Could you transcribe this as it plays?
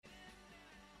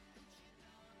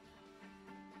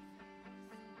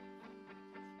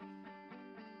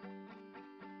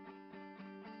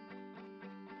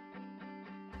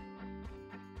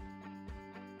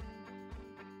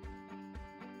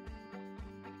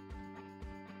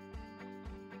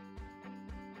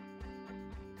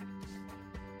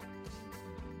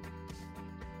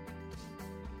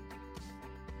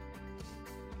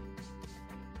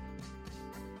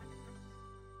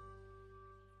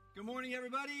Good morning,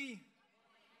 everybody.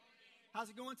 How's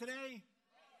it going today?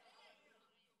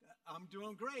 I'm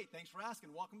doing great. Thanks for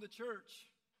asking. Welcome to church.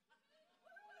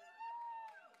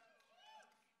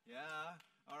 Yeah.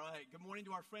 All right. Good morning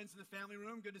to our friends in the family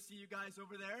room. Good to see you guys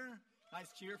over there.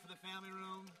 Nice cheer for the family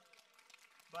room.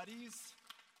 Buddies.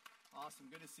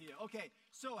 Awesome. Good to see you. Okay.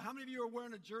 So how many of you are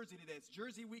wearing a jersey today? It's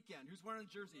Jersey weekend. Who's wearing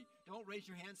a jersey? Don't raise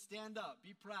your hand. Stand up.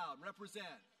 Be proud.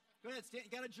 Represent. Go ahead.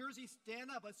 You got a jersey? Stand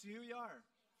up. Let's see who you are.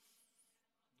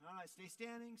 All right, stay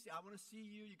standing. I want to see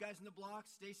you. You guys in the block,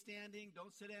 stay standing. Don't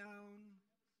sit down.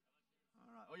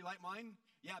 All right. Oh, you like mine?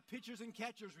 Yeah, pitchers and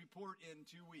catchers report in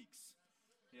 2 weeks.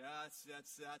 Yeah,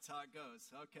 that's how it goes.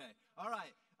 Okay. All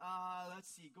right. Let's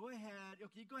see. Go ahead.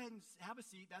 Okay, go ahead and have a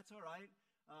seat. That's all right.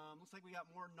 Looks like we got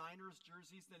more Niners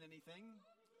jerseys than anything.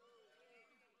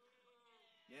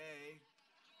 Yay.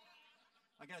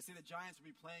 I gotta say the Giants will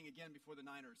be playing again before the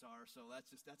Niners are, so that's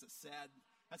a sad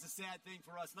thing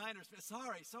for us Niners.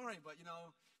 Sorry, but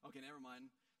okay, never mind.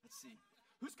 Let's see.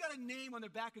 Who's got a name on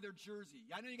the back of their jersey?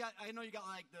 I know you got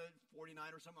like the 49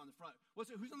 or something on the front.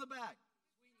 Who's on the back?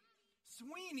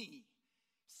 Sweeney.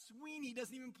 Sweeney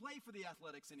doesn't even play for the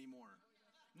Athletics anymore.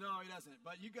 No, he doesn't.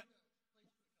 But you got.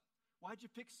 Why'd you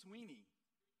pick Sweeney?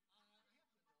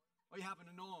 Oh, you happen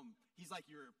to know him. He's like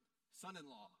your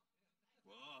son-in-law.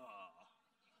 Whoa.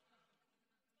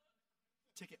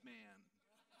 Ticket man.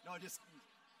 No,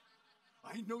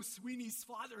 I know Sweeney's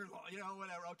father-in-law,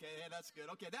 whatever. Okay, yeah, that's good.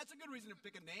 Okay, that's a good reason to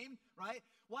pick a name, right?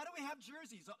 Why do we have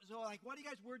jerseys? So, why do you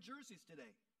guys wear jerseys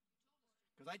today?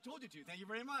 Because I told you to. Thank you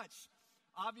very much.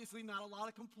 Obviously, not a lot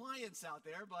of compliance out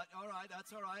there, but all right, that's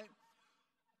all right.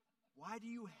 Why do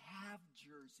you have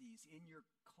jerseys in your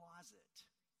closet?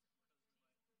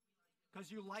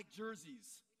 Because you like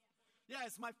jerseys. Yeah,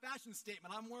 it's my fashion statement.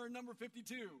 I'm wearing number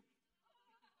 52.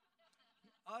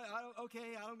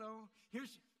 Okay, I don't know.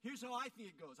 Here's how I think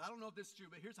it goes. I don't know if this is true,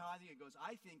 but here's how I think it goes.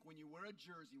 I think when you wear a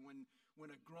jersey,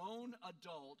 when a grown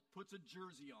adult puts a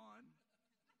jersey on,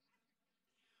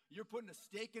 you're putting a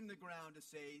stake in the ground to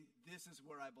say, this is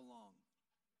where I belong.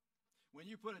 When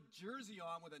you put a jersey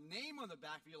on with a name on the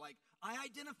back, you're like, I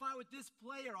identify with this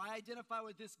player, I identify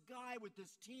with this guy, with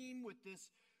this team, with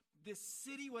this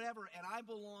city, whatever, and I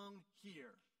belong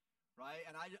here. Right?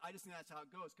 And I just think that's how it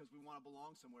goes because we want to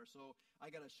belong somewhere. So I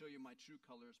got to show you my true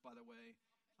colors, by the way.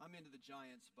 I'm into the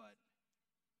Giants, but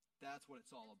that's what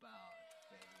it's all about,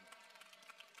 baby.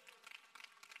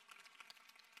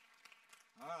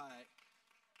 All right.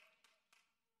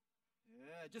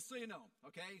 Yeah, just so you know,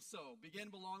 okay? So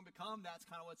begin, belong, become. That's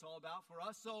kind of what it's all about for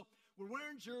us. So we're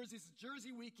wearing jerseys. It's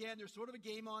Jersey weekend. There's sort of a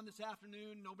game on this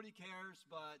afternoon. Nobody cares,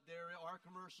 but there are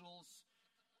commercials,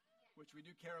 which we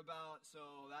do care about,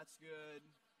 so that's good.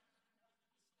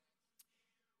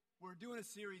 We're doing a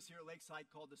series here at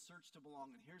Lakeside called The Search to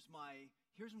Belong, and here's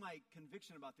my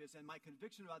conviction about this, and my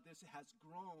conviction about this has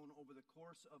grown over the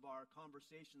course of our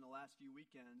conversation the last few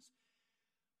weekends.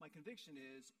 My conviction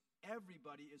is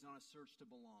everybody is on a search to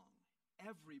belong.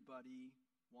 Everybody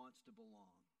wants to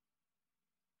belong.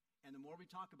 And the more we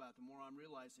talk about it, the more I'm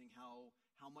realizing how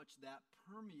much that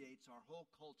permeates our whole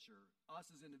culture.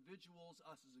 Us as individuals,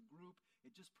 us as a group,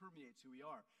 it just permeates who we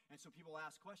are. And so people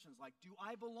ask questions like, do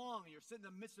I belong? And you're sitting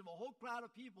in the midst of a whole crowd of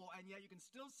people, and yet you can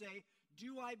still say,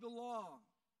 do I belong?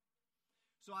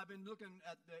 So I've been looking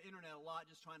at the internet a lot,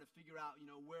 just trying to figure out,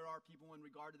 where are people in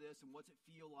regard to this, and what's it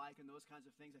feel like, and those kinds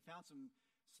of things. I found some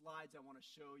slides I want to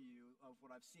show you of what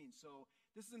I've seen. So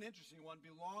this is an interesting one,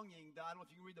 belonging. I don't know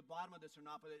if you can read the bottom of this or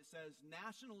not, but it says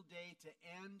National Day to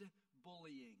End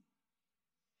Bullying.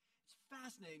 It's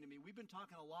fascinating to me. We've been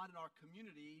talking a lot in our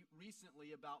community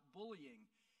recently about bullying,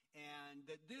 and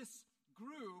that this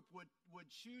group would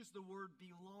choose the word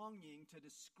belonging to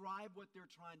describe what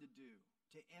they're trying to do,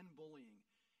 to end bullying.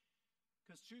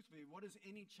 Because truthfully, what is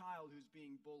any child who's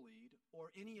being bullied,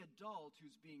 or any adult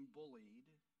who's being bullied,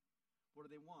 what do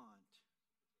they want?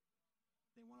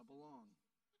 They want to belong.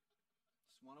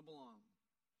 Just want to belong.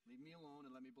 Leave me alone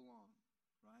and let me belong,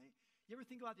 right? You ever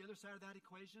think about the other side of that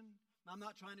equation? Now, I'm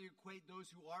not trying to equate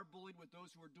those who are bullied with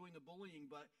those who are doing the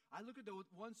bullying, but I look at the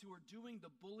ones who are doing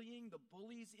the bullying, the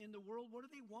bullies in the world. What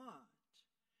do they want?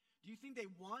 Do you think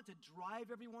they want to drive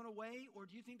everyone away, or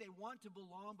do you think they want to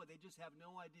belong, but they just have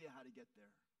no idea how to get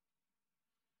there?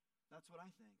 That's what I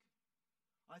think.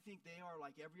 I think they are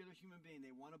like every other human being.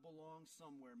 They want to belong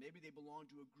somewhere. Maybe they belong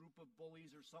to a group of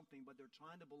bullies or something, but they're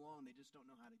trying to belong. They just don't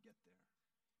know how to get there.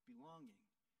 Belonging.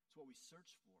 It's what we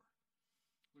search for.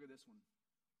 Look at this one.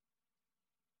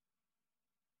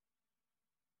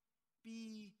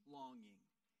 Belonging.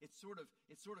 It's sort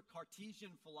of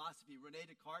Cartesian philosophy. Rene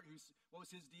Descartes, what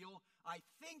was his deal? I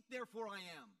think, therefore I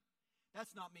am.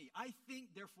 That's not me. I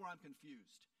think, therefore I'm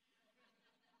confused.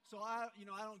 So I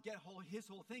don't get his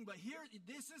whole thing. But here,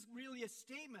 this is really a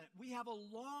statement. We have a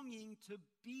longing to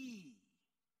be.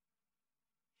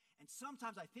 And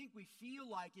sometimes I think we feel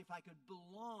like if I could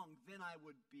belong, then I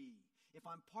would be. If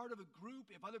I'm part of a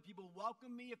group, if other people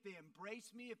welcome me, if they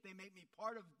embrace me, if they make me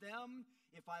part of them,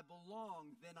 if I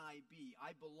belong, then I be.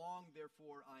 I belong,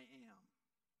 therefore I am.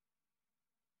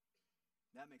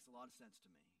 That makes a lot of sense to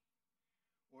me.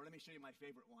 Or let me show you my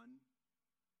favorite one.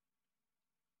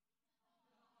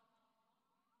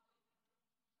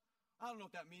 I don't know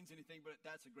if that means anything, but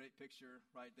that's a great picture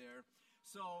right there.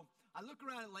 So I look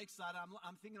around at Lakeside.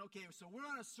 I'm thinking, okay, so we're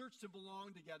on a search to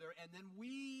belong together, and then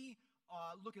we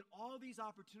look at all these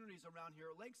opportunities around here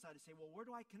at Lakeside to say, well, where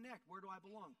do I connect? Where do I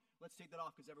belong? Let's take that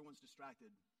off because everyone's distracted.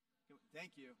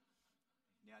 Thank you.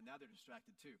 Yeah, now they're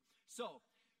distracted too. So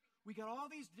we got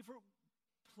all these different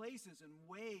places and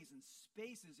ways and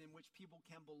spaces in which people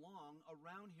can belong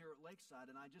around here at Lakeside,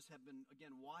 and I just have been,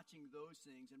 again, watching those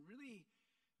things and really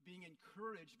being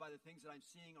encouraged by the things that I'm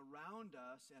seeing around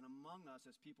us and among us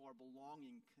as people are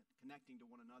belonging, connecting to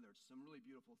one another. It's some really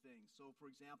beautiful things. So, for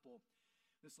example,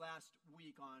 this last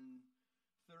week on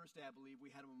Thursday, I believe, we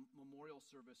had a memorial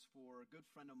service for a good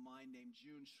friend of mine named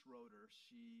June Schroeder.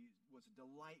 She was a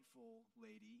delightful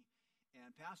lady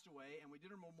and passed away, and we did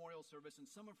her memorial service, and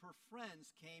some of her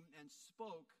friends came and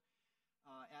spoke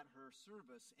at her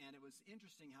service, and it was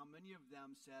interesting how many of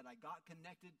them said, I got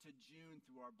connected to June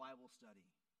through our Bible study.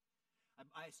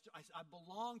 I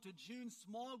belong to June's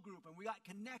small group, and we got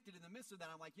connected in the midst of that.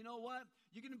 I'm like, you know what?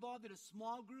 You get involved in a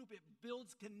small group, it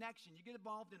builds connection. You get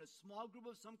involved in a small group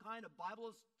of some kind, a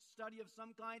Bible study of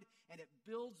some kind, and it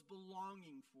builds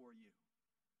belonging for you.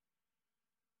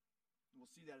 And we'll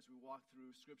see that as we walk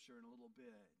through Scripture in a little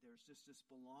bit. There's just this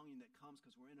belonging that comes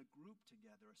because we're in a group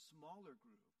together, a smaller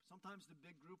group. Sometimes the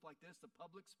big group like this, the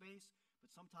public space,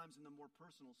 but sometimes in the more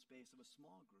personal space of a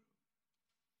small group.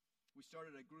 We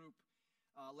started a group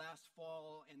last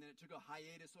fall, and then it took a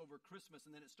hiatus over Christmas,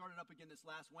 and then it started up again this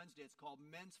last Wednesday. It's called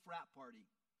Men's Frat Party.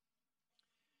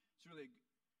 It's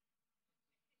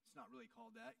not really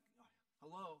called that.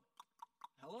 Hello.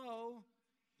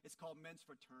 It's called Men's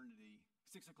Fraternity.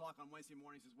 6 o'clock on Wednesday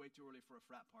mornings is way too early for a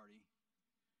frat party.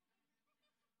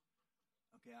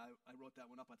 Okay, I wrote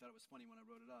that one up. I thought it was funny when I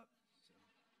wrote it up. So.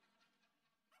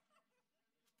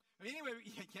 Anyway,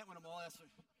 I can't win them all.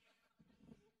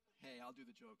 Hey, I'll do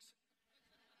the jokes.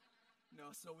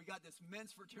 No, so we got this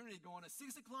men's fraternity going at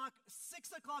 6 o'clock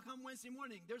on Wednesday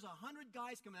morning. There's 100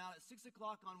 guys coming out at 6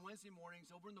 o'clock on Wednesday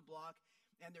mornings over in the block,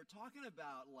 and they're talking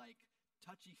about, like,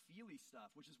 touchy-feely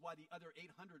stuff, which is why the other 800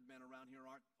 men around here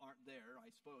aren't there, I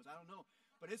suppose. I don't know.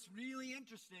 But it's really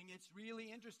interesting. It's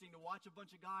really interesting to watch a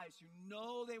bunch of guys who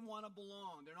know they want to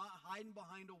belong. They're not hiding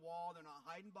behind a wall. They're not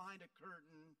hiding behind a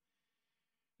curtain.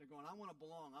 They're going, I want to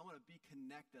belong. I want to be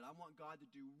connected. I want God to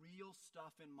do real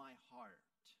stuff in my heart.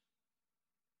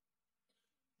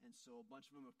 And so a bunch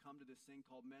of them have come to this thing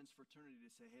called Men's Fraternity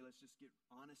to say, hey, let's just get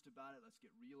honest about it. Let's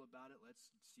get real about it. Let's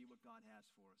see what God has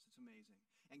for us. It's amazing.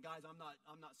 And guys, I'm not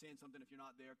saying something if you're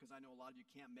not there, because I know a lot of you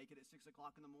can't make it at 6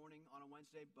 o'clock in the morning on a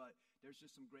Wednesday, but there's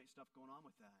just some great stuff going on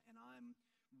with that. And I'm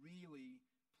really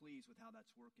pleased with how that's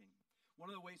working.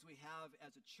 One of the ways we have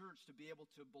as a church to be able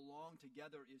to belong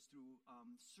together is through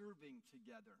serving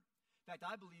together. In fact,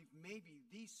 I believe maybe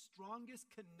the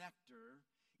strongest connector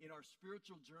in our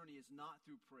spiritual journey is not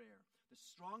through prayer. The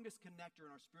strongest connector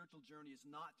in our spiritual journey is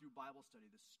not through Bible study.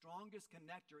 The strongest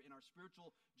connector in our spiritual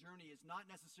journey is not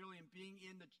necessarily in being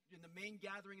in the main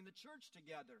gathering in the church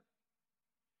together.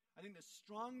 I think the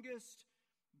strongest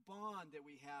bond that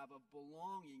we have of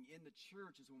belonging in the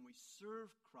church is when we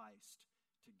serve Christ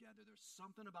together. There's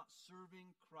something about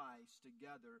serving Christ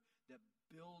together that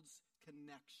builds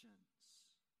connections.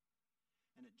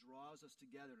 And it draws us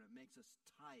together and it makes us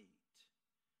tight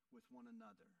with one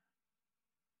another.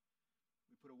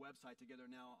 We put a website together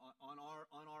now. On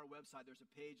our website, there's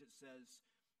a page that says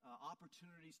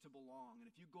opportunities to belong. And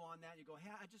if you go on that and you go,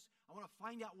 hey, I want to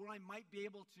find out where I might be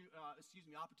able to,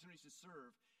 opportunities to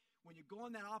serve. When you go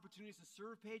on that opportunities to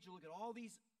serve page, you look at all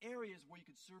these areas where you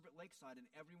could serve at Lakeside, and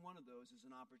every one of those is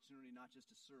an opportunity not just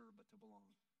to serve, but to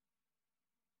belong.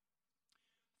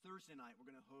 Thursday night, we're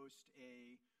going to host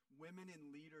a Women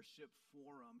in Leadership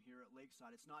Forum here at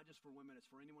Lakeside. It's not just for women,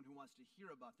 it's for anyone who wants to hear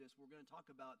about this. We're going to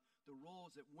talk about the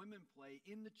roles that women play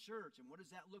in the church, and what does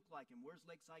that look like, and where's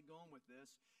Lakeside going with this.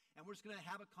 And we're just going to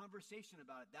have a conversation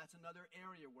about it. That's another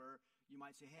area where you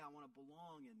might say, hey, I want to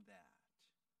belong in that.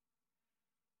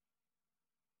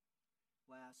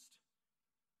 Last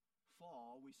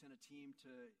fall, we sent a team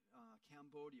to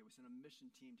Cambodia. We sent a mission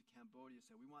team to Cambodia.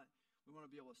 So we want We want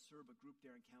to be able to serve a group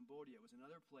there in Cambodia. It was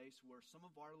another place where some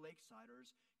of our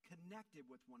Lakesiders connected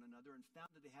with one another and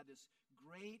found that they had this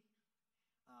great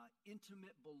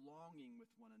intimate belonging with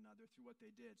one another through what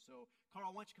they did. So,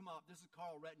 Carl, why don't you come up? This is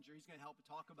Carl Rettinger. He's going to help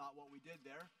talk about what we did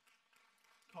there.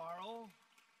 Carl.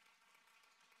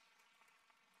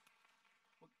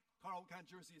 Carl, what kind of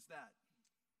jersey is that?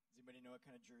 Does anybody know what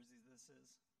kind of jersey this is?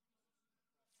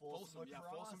 Folsom Lacrosse. yeah,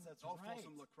 Folsom. That's right.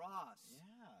 Folsom Lacrosse.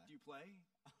 Yeah. Do you play?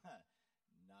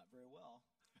 Not very well,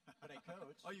 but I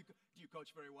coach. Do you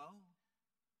coach very well?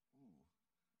 Ooh.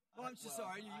 Well, I'm just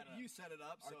sorry. You set it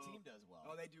up. Our so. team does well.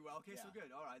 Oh, they do well. Okay, yeah. so good.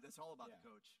 All right, that's all about the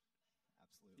coach.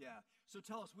 Absolutely. Yeah. So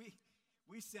tell us, we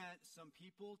sent some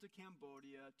people to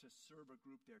Cambodia to serve a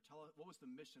group there. Tell us, what was the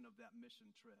mission of that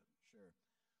mission trip? Sure.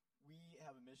 We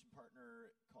have a mission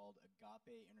partner called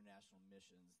Agape International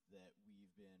Missions that we've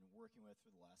been working with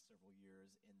for the last several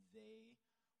years, and they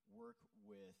work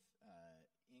with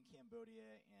in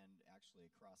Cambodia and actually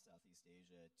across Southeast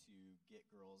Asia to get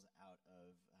girls out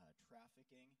of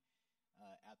trafficking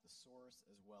at the source,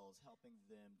 as well as helping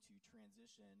them to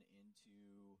transition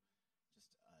into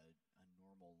just a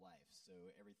normal life.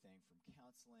 So everything from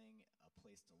counseling, a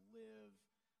place to live,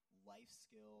 life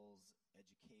skills,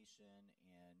 education,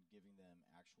 and giving them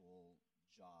actual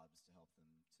jobs to help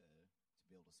them to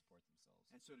be able to support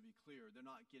themselves. And so to be clear, they're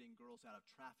not getting girls out of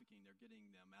trafficking, they're getting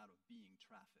them out of being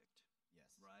trafficked. Yes.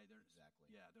 Right?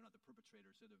 Exactly. Yeah, they're not the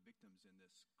perpetrators, they're the victims in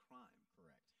this crime.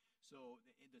 Correct. So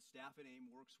the staff at AIM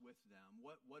works with them.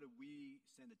 What did we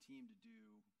send a team to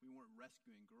do? We weren't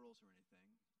rescuing girls or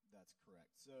anything. That's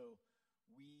correct. So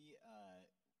we,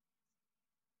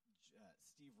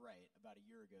 Steve Wright, about a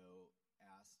year ago,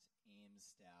 asked AIM's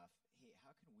staff, hey,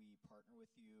 how can we partner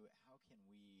with you? How can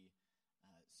we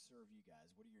serve you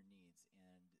guys? What are your needs?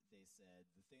 And they said,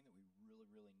 the thing that we really,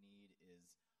 really need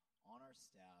is on our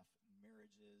staff,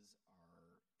 marriages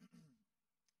are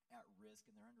at risk,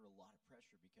 and they're under a lot of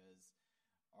pressure because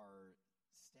our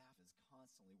staff is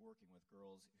constantly working with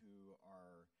girls who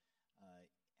are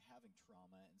having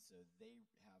trauma, and so they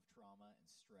have trauma and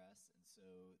stress, and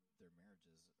so their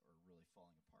marriages are really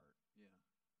falling apart. Yeah.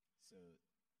 So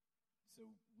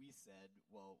we said,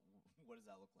 well, what does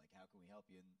that look like? How can we help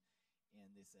you?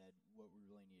 And they said, what we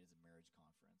really need is a marriage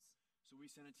conference. So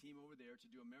we sent a team over there to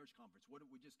do a marriage conference. What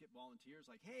did we just get volunteers?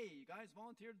 Like, hey, you guys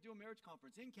volunteered to do a marriage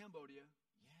conference in Cambodia.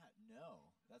 Yeah,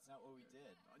 no, that's not what we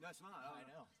did. That's not. I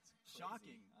know. It's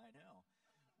shocking. I know.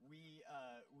 We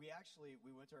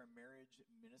went to our marriage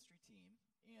ministry team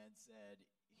and said,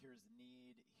 here's the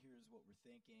need, here's what we're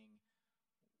thinking.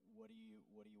 What do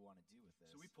you want to do with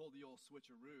this? So we pulled the old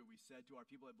switcheroo. We said to our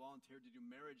people that volunteered to do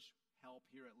marriage help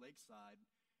here at Lakeside,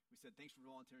 we said, thanks for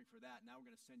volunteering for that. Now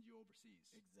we're going to send you overseas.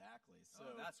 Exactly.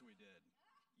 So that's what we did.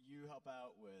 You help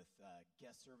out with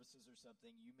guest services or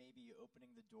something. You may be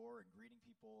opening the door and greeting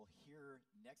people here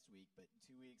next week, but in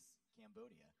 2 weeks,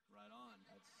 Cambodia. Right on.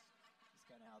 That's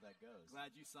kind of how that goes.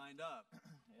 Glad you signed up.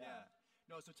 Yeah.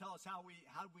 No, so tell us how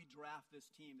did we draft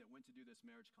this team that went to do this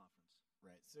marriage conference?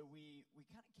 Right. So we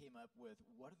kind of came up with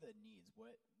what are the needs?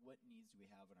 What needs do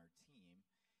we have in our team?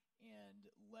 And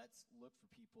let's look for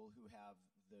people who have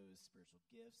those spiritual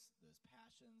gifts, those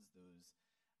passions, those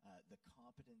the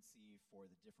competency for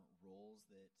the different roles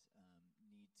that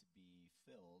need to be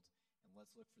filled. And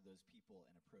let's look for those people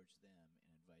and approach them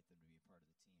and invite them to be a part of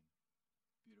the team.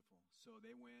 Beautiful. So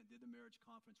they went, did the marriage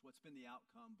conference. What's been the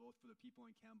outcome both for the people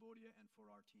in Cambodia and for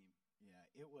our team? Yeah,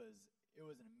 it was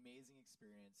an amazing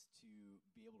experience to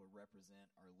be able to represent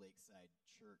our Lakeside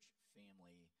church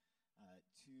family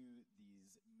to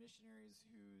these missionaries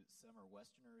who some are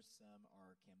Westerners, some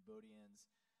are Cambodians,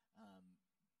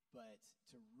 but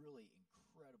to really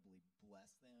incredibly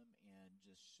bless them and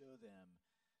just show them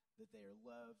that they are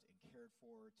loved and cared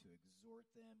for, to exhort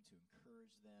them, to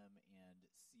encourage them, and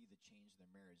see the change in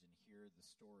their marriage and hear the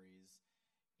stories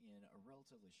in a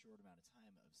relatively short amount of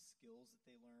time of skills that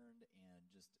they learned and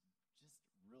just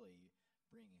really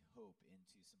bringing hope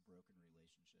into some broken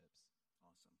relationships.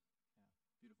 Awesome. Yeah.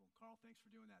 Beautiful. Carl, thanks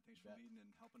for doing that. Thanks for leading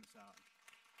and helping us out.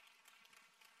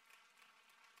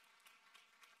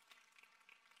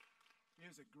 It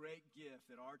was a great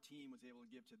gift that our team was able to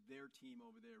give to their team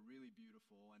over there. Really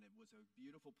beautiful. And it was a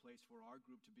beautiful place for our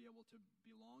group to be able to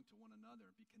belong to one another,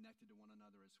 be connected to one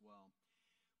another as well.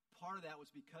 Part of that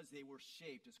was because they were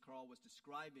shaped, as Carl was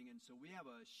describing. And so we have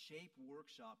a shape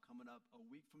workshop coming up a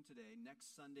week from today,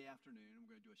 next Sunday afternoon. We're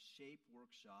going to do a shape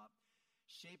workshop.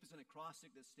 SHAPE is an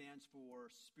acrostic that stands for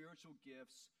spiritual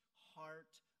gifts, heart,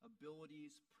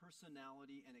 abilities,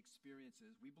 personality, and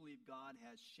experiences. We believe God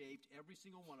has shaped every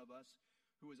single one of us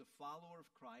who is a follower of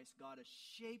Christ. God has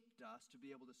shaped us to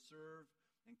be able to serve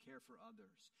and care for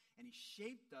others. And he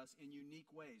shaped us in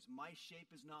unique ways. My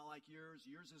shape is not like yours.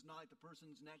 Yours is not like the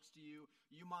person's next to you.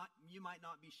 You might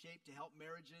not be shaped to help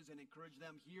marriages and encourage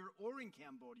them here or in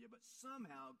Cambodia, but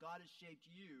somehow God has shaped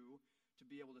you to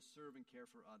be able to serve and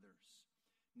care for others.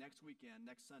 Next weekend,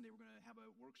 next Sunday, we're going to have a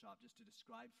workshop just to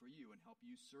describe for you and help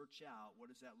you search out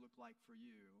what does that look like for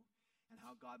you and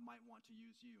how God might want to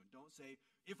use you. And don't say,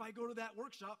 if I go to that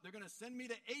workshop, they're going to send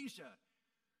me to Asia.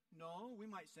 No,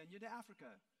 we might send you to Africa.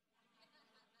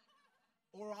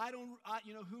 Or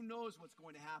who knows what's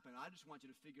going to happen. I just want you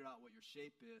to figure out what your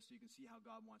shape is so you can see how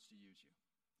God wants to use you.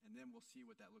 And then we'll see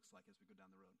what that looks like as we go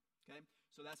down the road. Okay?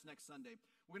 So that's next Sunday.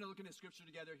 We're going to look into Scripture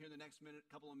together here in the next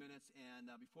couple of minutes. And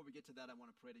before we get to that, I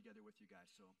want to pray together with you guys.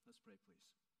 So let's pray, please.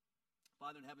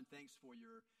 Father in heaven, thanks for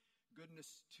your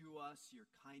goodness to us,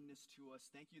 your kindness to us.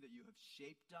 Thank you that you have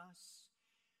shaped us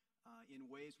in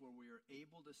ways where we are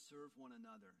able to serve one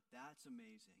another. That's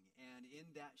amazing. And in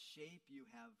that shape, you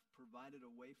have provided a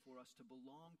way for us to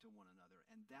belong to one another.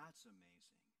 And that's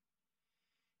amazing.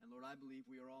 And Lord, I believe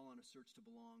we are all on a search to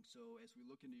belong. So as we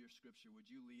look into your Scripture, would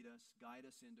you lead us, guide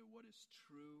us into what is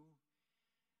true,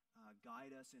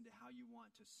 guide us into how you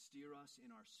want to steer us in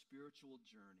our spiritual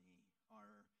journey,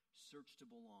 our search to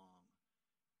belong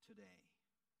today.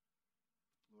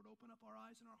 Lord, open up our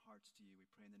eyes and our hearts to you. We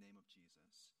pray in the name of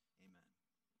Jesus. Amen.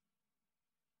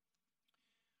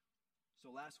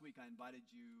 So last week I invited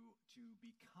you to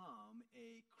become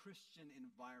a Christian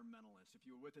environmentalist. If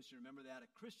you were with us, you remember that. A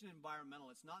Christian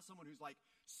environmentalist, not someone who's like,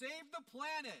 save the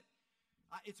planet.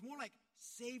 It's more like,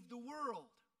 save the world.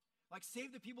 Like,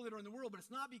 save the people that are in the world. But it's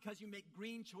not because you make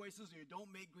green choices or you don't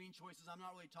make green choices. I'm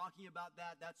not really talking about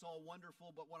that. That's all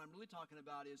wonderful. But what I'm really talking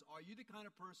about is, are you the kind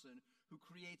of person who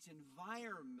creates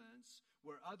environments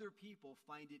where other people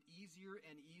find it easier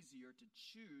and easier to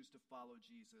choose to follow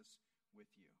Jesus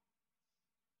with you?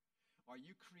 Are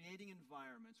you creating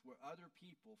environments where other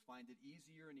people find it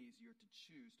easier and easier to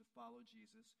choose to follow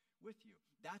Jesus with you?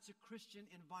 That's a Christian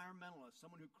environmentalist,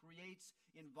 someone who creates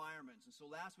environments. And so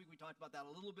last week we talked about that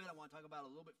a little bit. I want to talk about it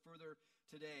a little bit further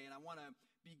today. And I want to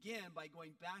begin by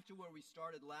going back to where we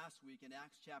started last week in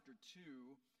Acts chapter 2,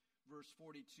 verse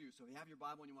 42. So if you have your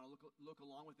Bible and you want to look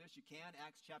along with this, you can,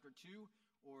 Acts chapter 2,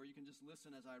 or you can just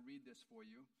listen as I read this for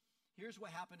you. Here's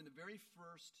what happened in the very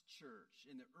first church,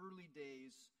 in the early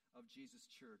days of Jesus'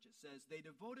 church. It says, they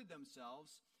devoted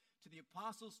themselves to the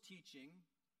apostles' teaching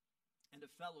and to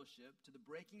fellowship, to the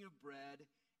breaking of bread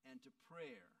and to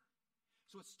prayer.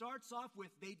 So it starts off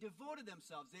with they devoted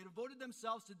themselves. They devoted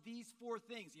themselves to these four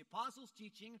things: the apostles'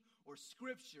 teaching or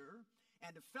scripture,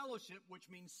 and to fellowship,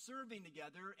 which means serving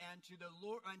together, and to the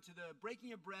Lord, and to the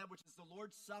breaking of bread, which is the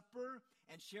Lord's Supper,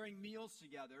 and sharing meals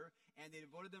together. And they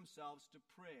devoted themselves to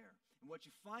prayer. And what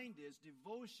you find is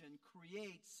devotion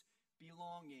creates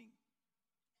belonging.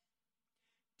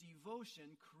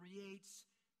 Devotion creates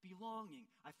belonging.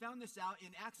 I found this out in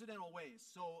accidental ways.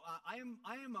 So I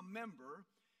am a member,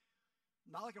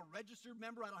 not like a registered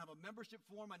member. I don't have a membership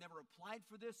form. I never applied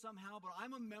for this somehow, but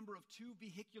I'm a member of two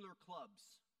vehicular clubs.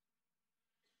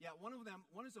 Yeah, one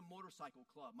is a motorcycle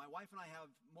club. My wife and I have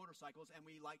motorcycles, and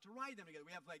we like to ride them together.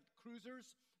 We have like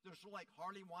cruisers. They're sort of like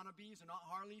Harley wannabes. They're not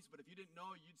Harleys, but if you didn't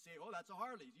know, you'd say, oh, that's a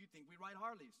Harley. You'd think we ride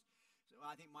Harleys. So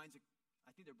I think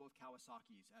they're both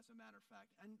Kawasaki's, as a matter of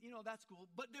fact. And, that's cool,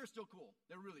 but they're still cool.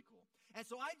 They're really cool. And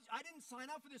so I didn't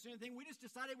sign up for this or anything. We just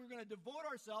decided we were going to devote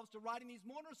ourselves to riding these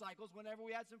motorcycles whenever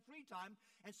we had some free time.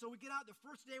 And so we get out, the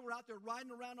first day we're out there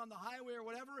riding around on the highway or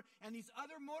whatever, and these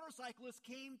other motorcyclists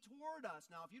came toward us.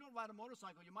 Now, if you don't ride a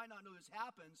motorcycle, you might not know this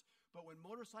happens, but when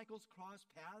motorcycle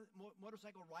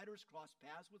riders cross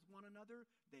paths with one another,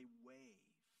 they wave.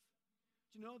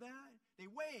 Do you know that? They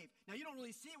wave. Now, you don't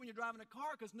really see it when you're driving a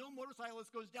car because no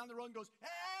motorcyclist goes down the road and goes,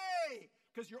 hey,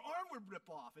 because your arm would rip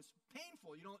off. It's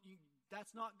painful.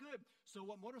 That's not good. So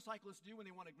what motorcyclists do when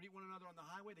they want to greet one another on the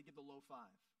highway, they give the low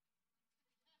five.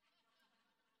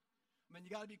 I mean,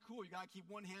 you got to be cool. You got to keep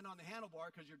one hand on the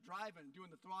handlebar because you're driving,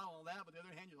 doing the throttle and all that, but the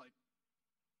other hand, you're like,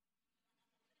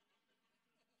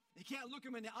 you can't look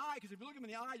them in the eye, because if you look them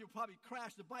in the eye, you'll probably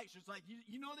crash the bike. So it's like,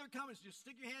 you know they're coming, so just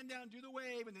stick your hand down, do the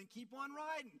wave, and then keep on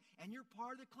riding. And you're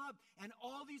part of the club. And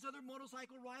all these other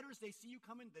motorcycle riders, they see you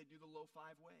coming, they do the low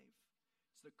five wave.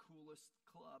 It's the coolest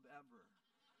club ever.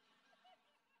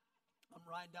 I'm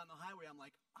riding down the highway, I'm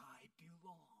like, I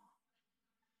belong.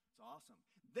 It's awesome.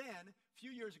 Then, a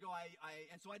few years ago,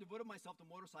 so I devoted myself to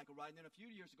motorcycle riding. Then a few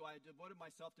years ago, I devoted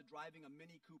myself to driving a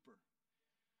Mini Cooper.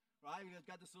 Right? I've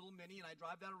got this little Mini, and I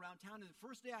drive that around town. And the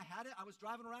first day I had it, I was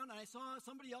driving around, and I saw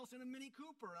somebody else in a Mini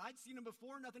Cooper. And I'd seen him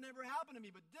before, nothing ever happened to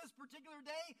me. But this particular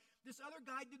day, this other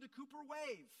guy did the Cooper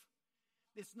wave.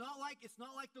 It's not like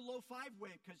the low 5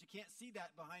 wave, because you can't see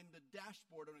that behind the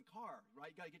dashboard on a car,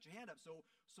 right? You got to get your hand up. So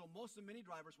most of the Mini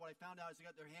drivers, what I found out is they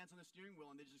got their hands on the steering wheel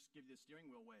and they just give you the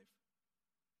steering wheel wave.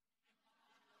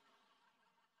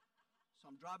 So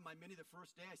I'm driving my Mini the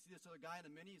first day. I see this other guy in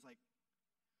a Mini.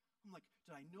 I'm like,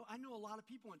 I know a lot of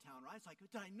people in town, right? It's like,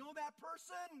 did I know that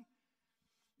person?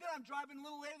 Then I'm driving a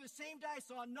little later, the same day, I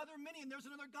saw another Mini, and there's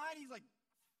another guy, and he's like,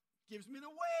 gives me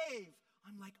the wave.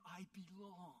 I'm like, I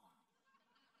belong.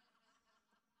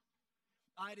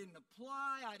 I didn't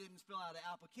apply. I didn't fill out an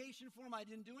application form. I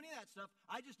didn't do any of that stuff.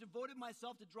 I just devoted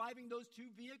myself to driving those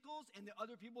 2 vehicles, and the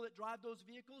other people that drive those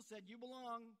vehicles said, you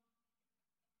belong.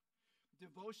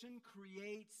 Devotion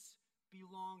creates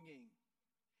belonging.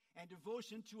 And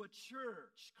devotion to a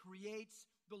church creates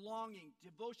belonging.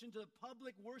 Devotion to the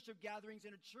public worship gatherings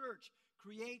in a church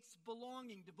creates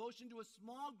belonging. Devotion to a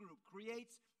small group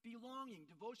creates belonging.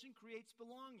 Devotion creates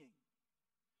belonging.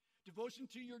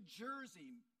 Devotion to your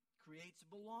jersey creates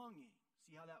belonging.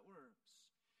 See how that works?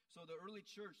 So the early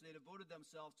church, they devoted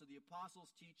themselves to the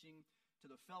apostles' teaching,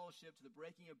 to the fellowship, to the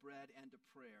breaking of bread, and to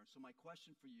prayer. So my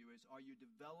question for you is, are you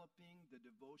developing the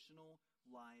devotional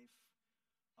life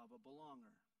of a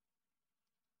belonger?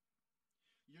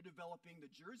 You're developing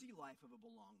the jersey life of a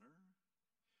belonger.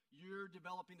 You're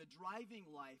developing the driving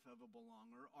life of a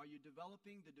belonger. Are you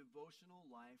developing the devotional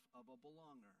life of a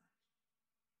belonger?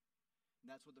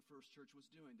 And that's what the first church was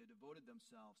doing. They devoted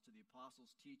themselves to the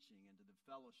apostles' teaching and to the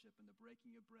fellowship and the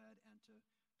breaking of bread and to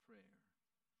prayer.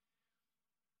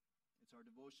 It's our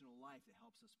devotional life that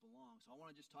helps us belong. So I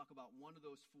want to just talk about one of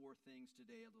those 4 things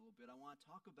today a little bit. I want to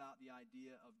talk about the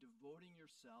idea of devoting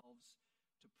yourselves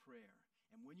to prayer.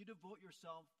 And when you devote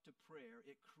yourself to prayer,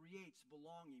 it creates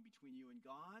belonging between you and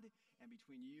God and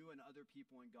between you and other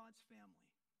people in God's family.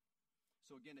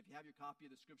 So again, if you have your copy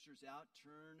of the scriptures out,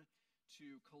 turn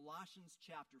to Colossians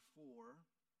chapter 4.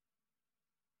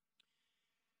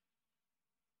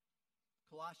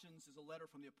 Colossians is a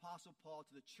letter from the Apostle Paul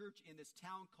to the church in this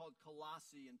town called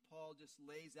Colossae, and Paul just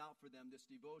lays out for them this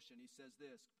devotion. He says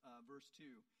this, verse 2.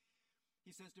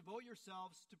 He says, devote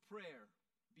yourselves to prayer,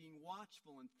 being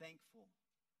watchful and thankful,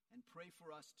 and pray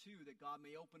for us too, that God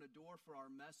may open a door for our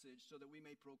message so that we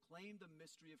may proclaim the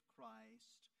mystery of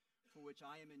Christ, for which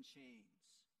I am in chains.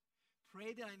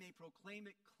 Pray that I may proclaim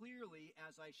it clearly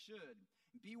as I should.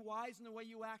 Be wise in the way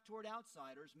you act toward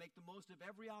outsiders. Make the most of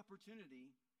every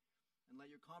opportunity. And let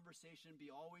your conversation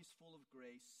be always full of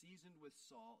grace, seasoned with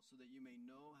salt, so that you may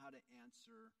know how to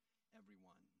answer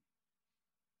everyone.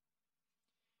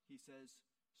 He says,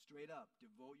 straight up,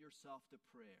 devote yourself to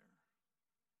prayer.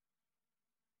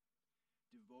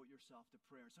 Devote yourself to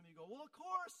prayer. And some of you go, well, of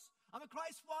course, I'm a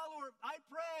Christ follower. I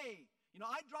pray.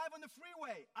 I drive on the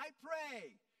freeway. I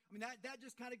pray. I mean, that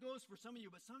just kind of goes for some of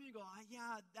you, but some of you go,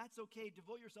 yeah, that's okay.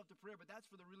 Devote yourself to prayer, but that's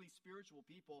for the really spiritual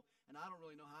people, and I don't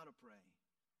really know how to pray.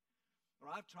 Or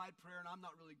I've tried prayer, and I'm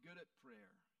not really good at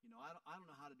prayer. I don't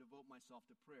know how to devote myself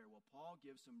to prayer. Well, Paul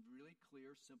gives some really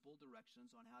clear, simple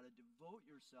directions on how to devote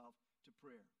yourself to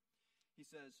prayer. He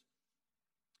says,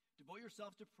 devote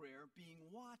yourself to prayer,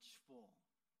 being watchful.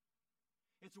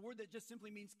 It's a word that just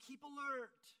simply means keep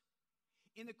alert.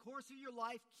 In the course of your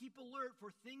life, keep alert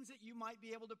for things that you might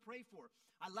be able to pray for.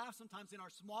 I laugh sometimes in our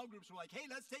small groups. We're like, hey,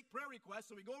 let's take prayer requests.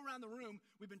 So we go around the room.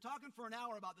 We've been talking for an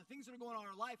hour about the things that are going on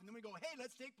in our life. And then we go, hey,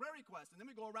 let's take prayer requests. And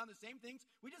then we go around the same things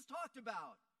we just talked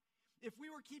about. If we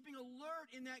were keeping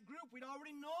alert in that group, we'd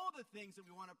already know the things that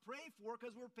we want to pray for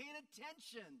because we're paying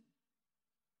attention.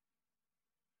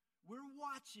 We're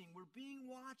watching. We're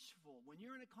being watchful. When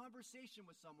you're in a conversation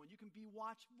with someone, you can be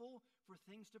watchful for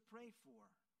things to pray for.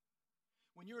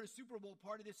 When you're at a Super Bowl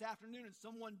party this afternoon and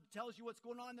someone tells you what's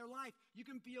going on in their life, you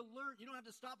can be alert. You don't have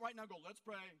to stop right now and go, let's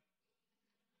pray.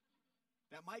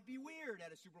 That might be weird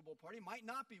at a Super Bowl party. It might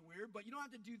not be weird, but you don't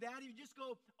have to do that. You just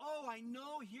go, oh, I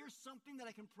know, here's something that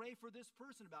I can pray for this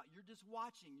person about. You're just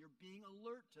watching. You're being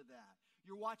alert to that.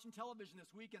 You're watching television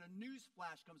this week and a news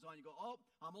flash comes on. You go, oh,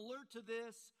 I'm alert to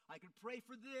this. I can pray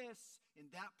for this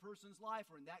in that person's life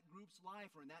or in that group's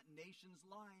life or in that nation's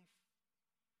life.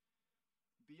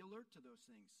 Be alert to those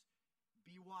things.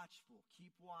 Be watchful.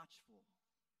 Keep watchful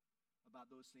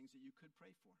about those things that you could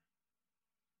pray for.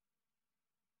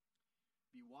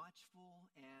 Be watchful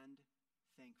and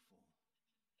thankful.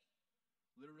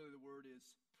 Literally, the word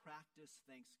is practice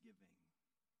thanksgiving.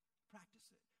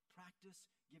 Practice it. Practice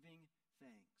giving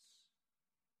thanks.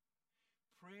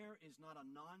 Prayer is not a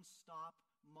nonstop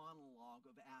monologue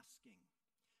of asking.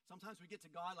 Sometimes we get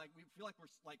to God like we feel like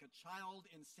we're like a child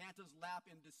in Santa's lap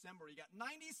in December. You got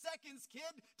 90 seconds,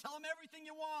 kid. Tell him everything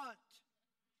you want.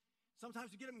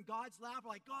 Sometimes we get him in God's lap.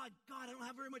 We're like, God, I don't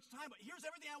have very much time, but here's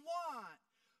everything I want.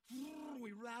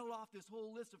 we rattle off this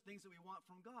whole list of things that we want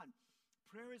from God.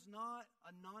 Prayer is not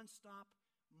a nonstop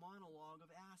monologue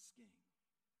of asking.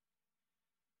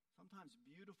 Sometimes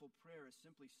beautiful prayer is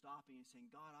simply stopping and saying,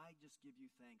 God, I just give you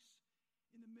thanks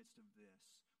in the midst of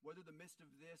this. Whether the midst of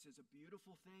this is a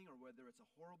beautiful thing or whether it's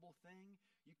a horrible thing,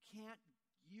 you can't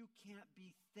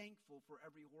be thankful for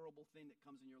every horrible thing that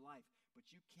comes in your life, but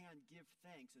you can give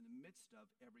thanks in the midst of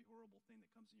every horrible thing that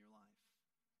comes in your life.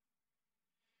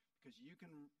 Because you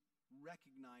can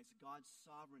recognize God's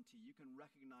sovereignty, you can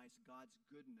recognize God's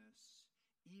goodness,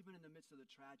 even in the midst of the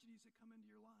tragedies that come into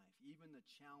your life, even the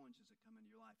challenges that come into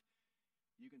your life.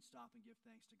 You can stop and give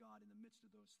thanks to God in the midst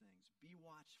of those things. Be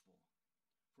watchful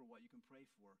for what you can pray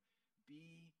for.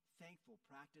 Be thankful.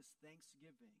 Practice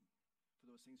thanksgiving for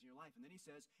those things in your life. And then he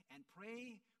says, and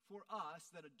pray for us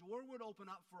that a door would open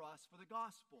up for us for the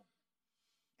gospel.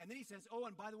 And then he says, oh,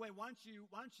 and by the way, why don't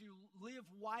you live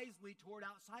wisely toward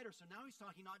outsiders? So now he's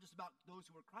talking not just about those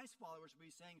who are Christ followers, but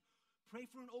he's saying, pray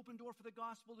for an open door for the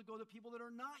gospel to go to people that are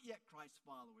not yet Christ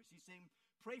followers. He's saying,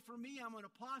 pray for me, I'm an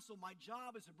apostle. My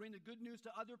job is to bring the good news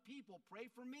to other people. Pray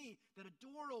for me that a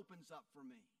door opens up for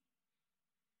me.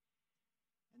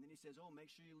 And then he says, oh,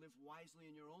 make sure you live wisely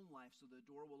in your own life so the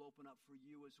door will open up for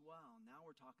you as well. Now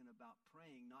we're talking about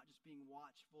praying, not just being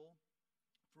watchful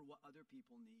for what other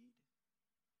people need,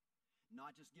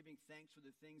 not just giving thanks for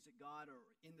the things that God or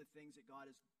in the things that God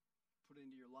has put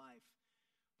into your life,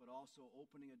 but also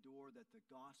opening a door that the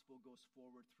gospel goes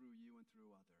forward through you and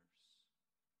through others.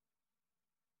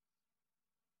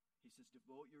 He says,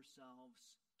 devote yourselves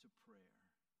to prayer.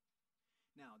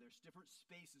 Now, there's different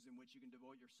spaces in which you can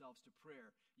devote yourselves to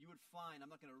prayer. You would find,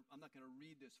 I'm not going to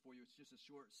read this for you, it's just a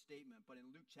short statement, but in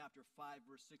Luke chapter 5,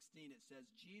 verse 16, it says,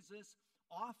 Jesus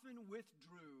often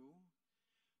withdrew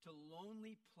to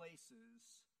lonely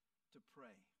places to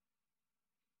pray.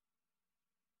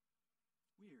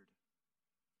 Weird.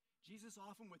 Jesus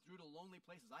often withdrew to lonely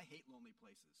places. I hate lonely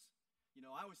places. You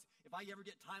know, if I ever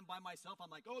get time by myself, I'm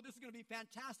like, oh, this is going to be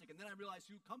fantastic. And then I realize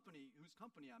whose company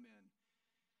I'm in.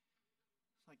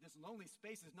 It's like this lonely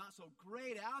space is not so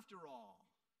great after all.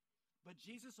 But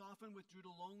Jesus often withdrew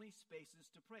to lonely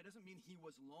spaces to pray. It doesn't mean he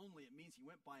was lonely. It means he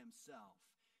went by himself.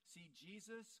 See,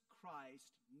 Jesus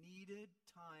Christ needed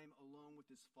time alone with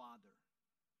his Father.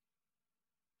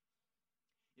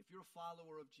 If you're a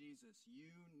follower of Jesus,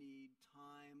 you need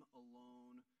time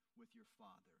alone with your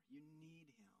Father. You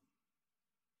need him.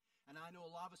 And I know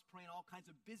a lot of us pray in all kinds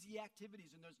of busy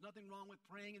activities, and there's nothing wrong with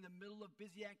praying in the middle of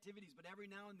busy activities, but every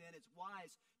now and then it's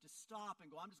wise to stop and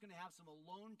go, I'm just going to have some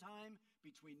alone time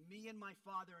between me and my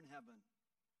Father in heaven.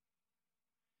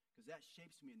 Because that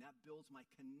shapes me and that builds my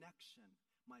connection,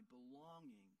 my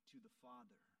belonging to the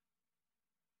Father.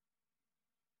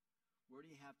 Where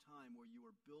do you have time where you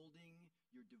are building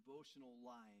your devotional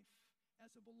life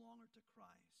as a belonger to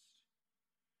Christ?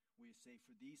 Where you say,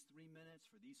 for these 3 minutes,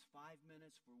 for these 5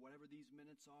 minutes, for whatever these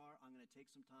minutes are, I'm going to take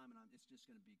some time and it's just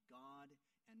going to be God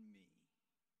and me.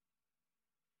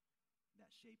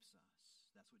 That shapes us.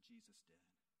 That's what Jesus did.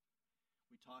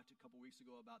 We talked a couple weeks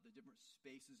ago about the different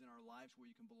spaces in our lives where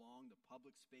you can belong, the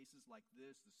public spaces like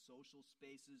this, the social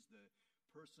spaces, the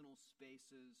personal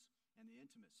spaces, and the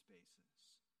intimate spaces.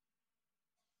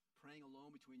 Praying alone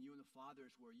between you and the Father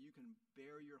is where you can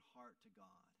bare your heart to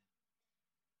God.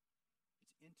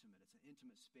 It's intimate. It's an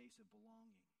intimate space of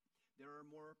belonging. There are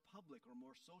more public or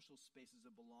more social spaces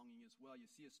of belonging as well. You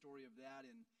see a story of that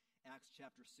in Acts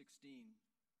chapter 16.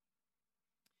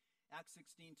 Acts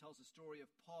 16 tells the story of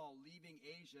Paul leaving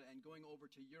Asia and going over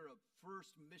to Europe,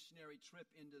 first missionary trip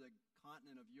into the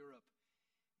continent of Europe.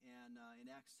 And in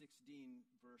Acts 16,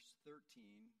 verse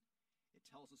 13, it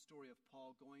tells the story of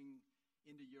Paul going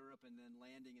into Europe and then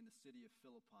landing in the city of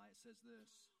Philippi. It says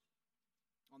this,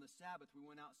 on the Sabbath, we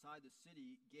went outside the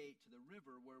city gate to the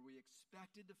river where we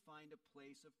expected to find a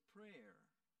place of prayer.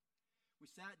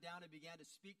 We sat down and began to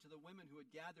speak to the women who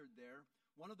had gathered there.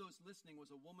 One of those listening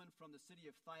was a woman from the city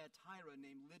of Thyatira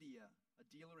named Lydia, a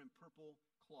dealer in purple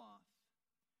cloth.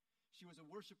 She was a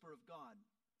worshiper of God.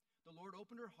 The Lord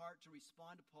opened her heart to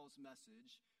respond to Paul's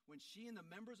message. When she and the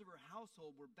members of her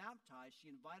household were baptized, she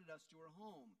invited us to her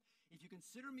home. If you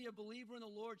consider me a believer in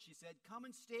the Lord, she said, come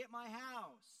and stay at my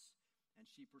house. And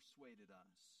she persuaded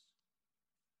us.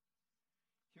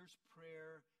 Here's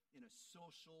prayer in a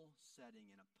social setting,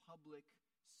 in a public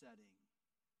setting.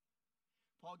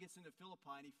 Paul gets into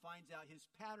Philippi and he finds out his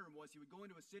pattern was he would go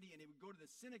into a city and he would go to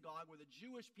the synagogue where the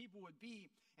Jewish people would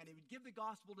be and he would give the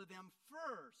gospel to them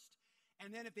first. And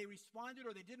then if they responded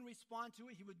or they didn't respond to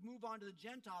it, he would move on to the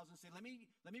Gentiles and say, let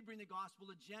me bring the gospel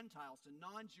to Gentiles, to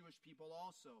non-Jewish people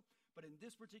also. But in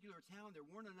this particular town, there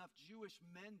weren't enough Jewish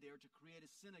men there to create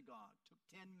a synagogue. It took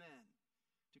 10 men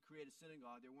to create a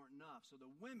synagogue. There weren't enough. So the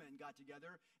women got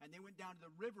together and they went down to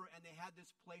the river and they had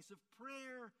this place of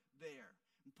prayer there.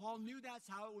 And Paul knew that's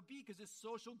how it would be because this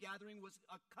social gathering was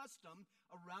a custom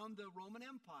around the Roman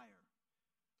Empire.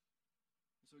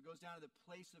 So he goes down to the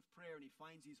place of prayer and he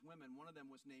finds these women. One of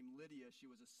them was named Lydia. She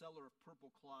was a seller of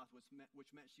purple cloth, which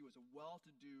meant she was a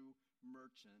well-to-do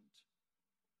merchant.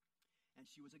 And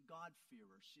she was a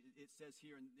God-fearer. It says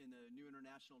here in the New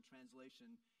International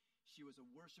Translation, she was a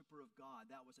worshiper of God.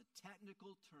 That was a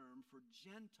technical term for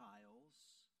Gentiles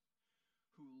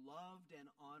who loved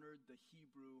and honored the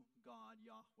Hebrew God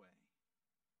Yahweh.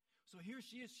 So here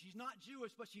she is. She's not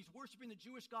Jewish, but she's worshiping the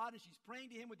Jewish God, and she's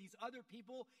praying to him with these other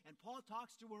people. And Paul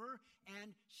talks to her,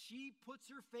 and she puts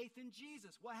her faith in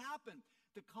Jesus. What happened?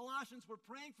 The Colossians were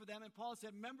praying for them, and Paul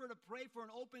said, remember to pray for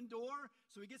an open door.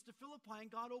 So he gets to Philippi,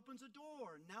 and God opens a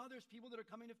door. And now there's people that are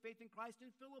coming to faith in Christ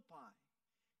in Philippi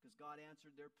because God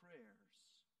answered their prayers.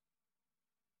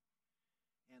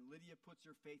 And Lydia puts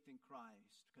her faith in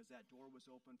Christ because that door was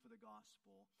open for the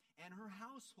gospel. And her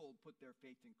household put their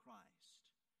faith in Christ.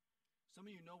 Some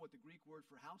of you know what the Greek word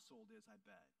for household is, I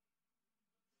bet.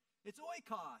 It's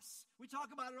oikos. We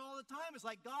talk about it all the time. It's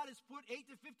like God has put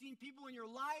 8 to 15 people in your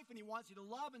life, and he wants you to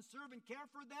love and serve and care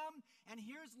for them. And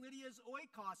here's Lydia's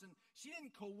oikos. And she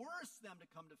didn't coerce them to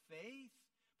come to faith,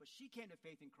 but she came to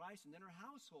faith in Christ. And then her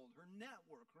household, her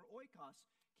network, her oikos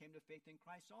came to faith in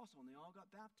Christ also. And they all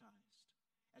got baptized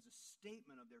as a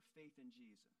statement of their faith in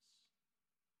Jesus.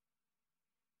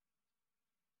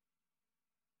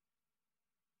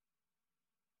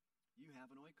 You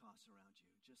have an oikos around you,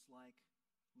 just like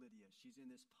Lydia. She's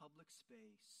in this public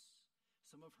space.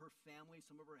 Some of her family,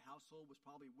 some of her household was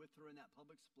probably with her in that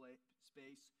public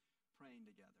space praying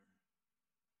together.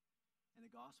 And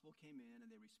the gospel came in,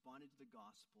 and they responded to the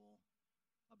gospel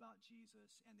about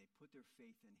Jesus, and they put their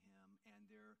faith in him, and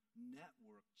their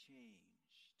network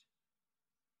changed.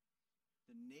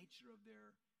 The nature of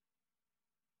their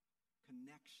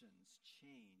connections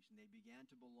changed, and they began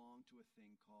to belong to a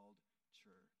thing called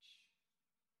church.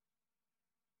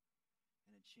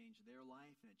 And it changed their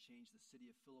life, and it changed the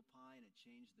city of Philippi, and it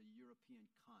changed the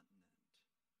European continent.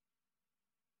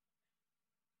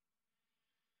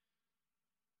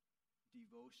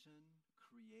 Devotion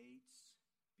creates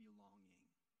belonging.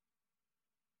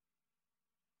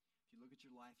 If you look at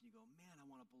your life and you go, man, I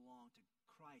want to belong to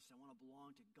Christ. I want to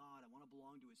belong to God. I want to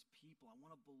belong to his people. I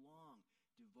want to belong.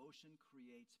 Devotion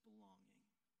creates belonging.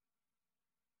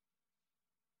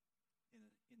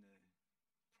 In the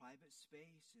private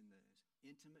space, in the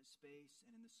intimate space,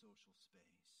 and in the social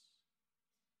space.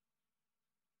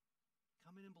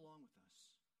 Come in and belong with us.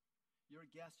 You're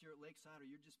a guest here at Lakeside, or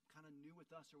you're just kind of new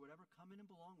with us or whatever, come in and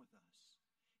belong with us.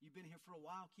 You've been here for a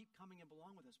while, keep coming and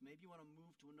belong with us. Maybe you want to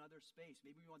move to another space.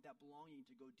 Maybe you want that belonging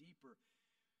to go deeper.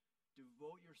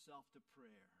 Devote yourself to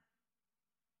prayer,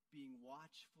 being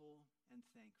watchful and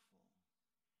thankful.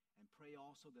 And pray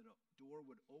also that a door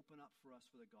would open up for us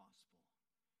for the gospel,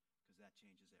 because that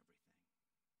changes everything.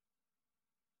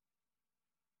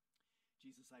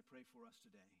 Jesus, I pray for us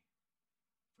today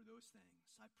for those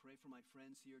things. I pray for my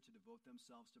friends here to devote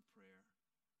themselves to prayer.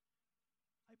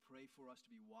 I pray for us to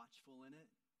be watchful in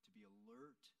it, to be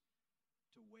alert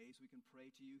to ways we can pray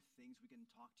to you, things we can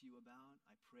talk to you about.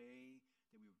 I pray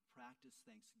that we would practice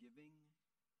thanksgiving.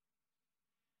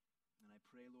 And I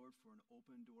pray, Lord, for an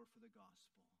open door for the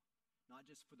gospel, not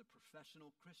just for the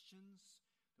professional Christians,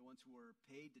 the ones who are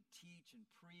paid to teach and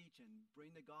preach and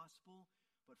bring the gospel,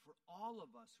 but for all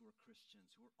of us who are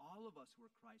Christians, all of us who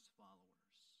are Christ followers.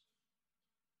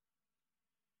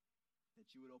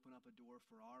 That you would open up a door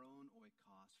for our own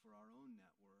oikos, for our own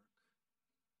network,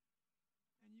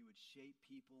 and you would shape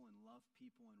people and love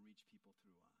people and reach people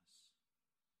through us.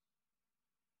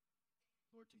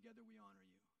 Lord, together we honor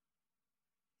you.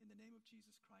 In the name of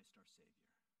Jesus Christ, our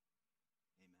Savior.